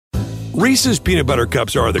Reese's Peanut Butter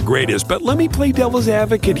Cups are the greatest, but let me play devil's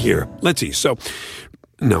advocate here. Let's see. So,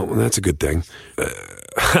 no, that's a good thing.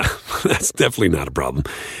 That's definitely not a problem.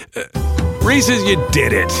 Reese's, you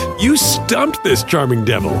did it. You stumped this charming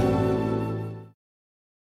devil.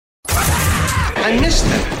 I missed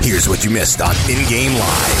it. Here's what you missed on In Game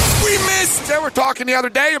Live. We missed. They were talking the other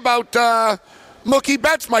day about Mookie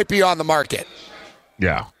Betts might be on the market.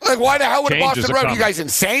 Yeah. Like, why the hell would Changes Boston are Red? You coming. guys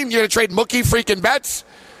insane? You're going to trade Mookie freaking Betts?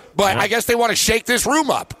 But I guess they want to shake this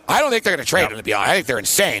room up. I don't think they're going to trade him, to be honest. I think they're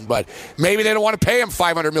insane, but maybe they don't want to pay him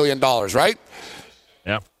 $500 million, right?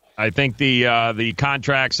 Yep. I think the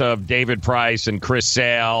contracts of David Price and Chris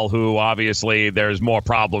Sale, who obviously there's more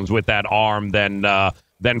problems with that arm than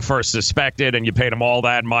first suspected, and you paid them all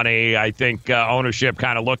that money. I think ownership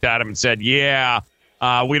kind of looked at him and said,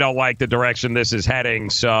 we don't like the direction this is heading,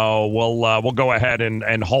 so we'll go ahead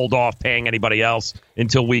and hold off paying anybody else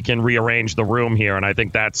until we can rearrange the room here. And I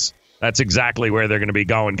think that's exactly where they're going to be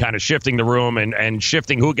going, kind of shifting the room and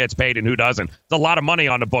shifting who gets paid and who doesn't. There's a lot of money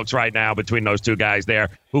on the books right now between those two guys there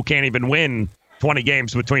who can't even win 20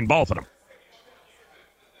 games between both of them.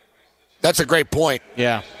 That's a great point.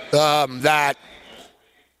 Yeah.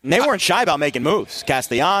 And they weren't shy about making moves.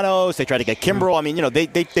 Castellanos, they tried to get Kimbrel. I mean,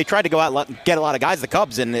 they tried to go out and get a lot of guys, the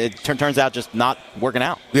Cubs, and it turns out just not working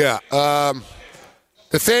out. Yeah.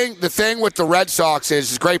 The thing with the Red Sox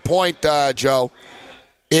is a great point, Joe,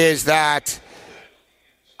 is that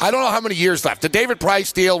I don't know how many years left. The David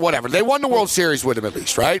Price deal, whatever. They won the World Series with him at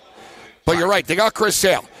least, right? But you're right. They got Chris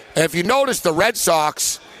Sale. And if you notice, the Red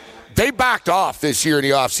Sox, they backed off this year in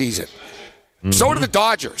the offseason. Mm-hmm. So did the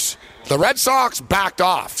Dodgers. The Red Sox backed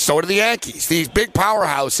off. So did the Yankees. These big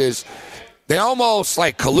powerhouses, they almost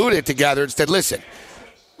colluded together and said, listen,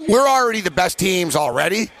 we're already the best teams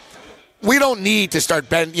already. We don't need to start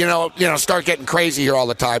start getting crazy here all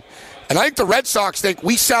the time. And I think the Red Sox think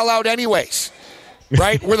we sell out anyways,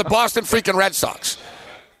 right? We're the Boston freaking Red Sox.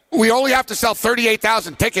 We only have to sell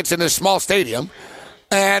 38,000 tickets in this small stadium,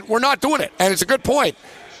 and we're not doing it. And it's a good point.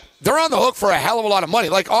 They're on the hook for a hell of a lot of money.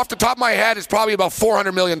 Off the top of my head, it's probably about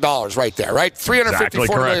 $400 million right there, right? $350,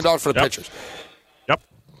 $400 million for the pitchers. Yep.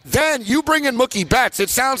 Then you bring in Mookie Betts. It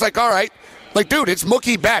sounds like, all right, dude, it's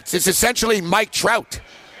Mookie Betts. It's essentially Mike Trout.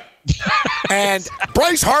 And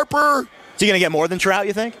Bryce Harper. Is he going to get more than Trout,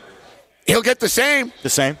 you think? He'll get the same.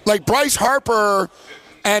 The same? Bryce Harper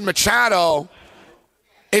and Machado,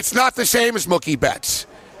 it's not the same as Mookie Betts.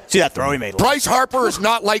 See that throw he made? Bryce Harper is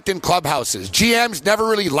not liked in clubhouses. GMs never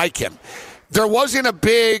really like him. There wasn't a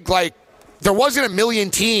million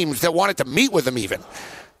teams that wanted to meet with him even.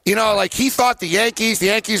 He thought the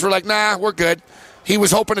Yankees were like, nah, we're good. He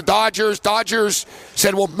was hoping the Dodgers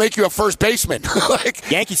said, we'll make you a first baseman.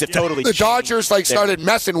 Yankees have totally the changed. Dodgers started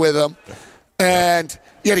messing with him. And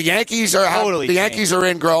the Yankees are Yankees are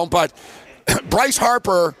ingrown, but Bryce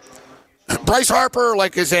Harper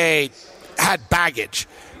had baggage.